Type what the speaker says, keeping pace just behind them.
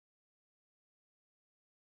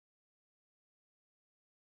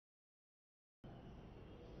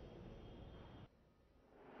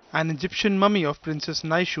An Egyptian mummy of Princess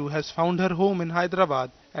Naishu has found her home in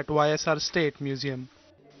Hyderabad at YSR State Museum.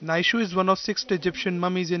 Naishu is one of six Egyptian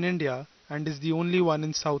mummies in India and is the only one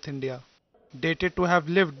in South India. Dated to have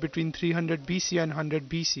lived between 300 BC and 100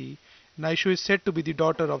 BC, Naishu is said to be the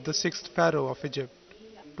daughter of the sixth Pharaoh of Egypt.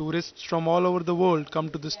 Tourists from all over the world come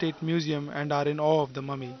to the State Museum and are in awe of the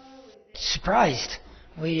mummy. Surprised.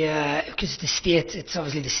 Because it's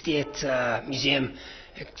obviously the state museum.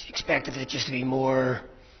 Expected it just to be more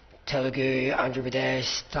Telugu, Andhra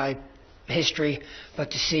Pradesh type history,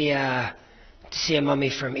 but to see a mummy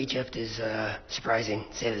from Egypt is surprising,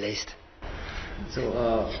 to say the least.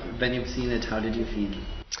 So, when you've seen it, how did you feel?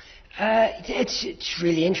 It's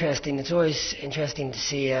really interesting. It's always interesting to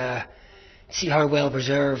see how well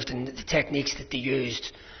preserved and the techniques that they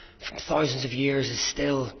used from thousands of years is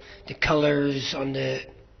still the colours on the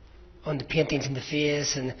paintings in the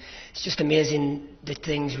face, and it's just amazing that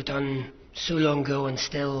things were done so long ago and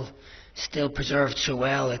still preserved so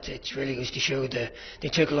well. It really goes to show that they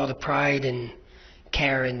took a lot of pride and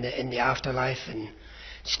care in the afterlife, and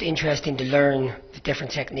it's just interesting to learn the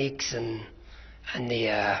different techniques and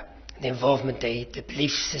the involvement, the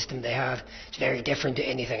belief system they had. It's very different to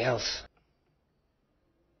anything else.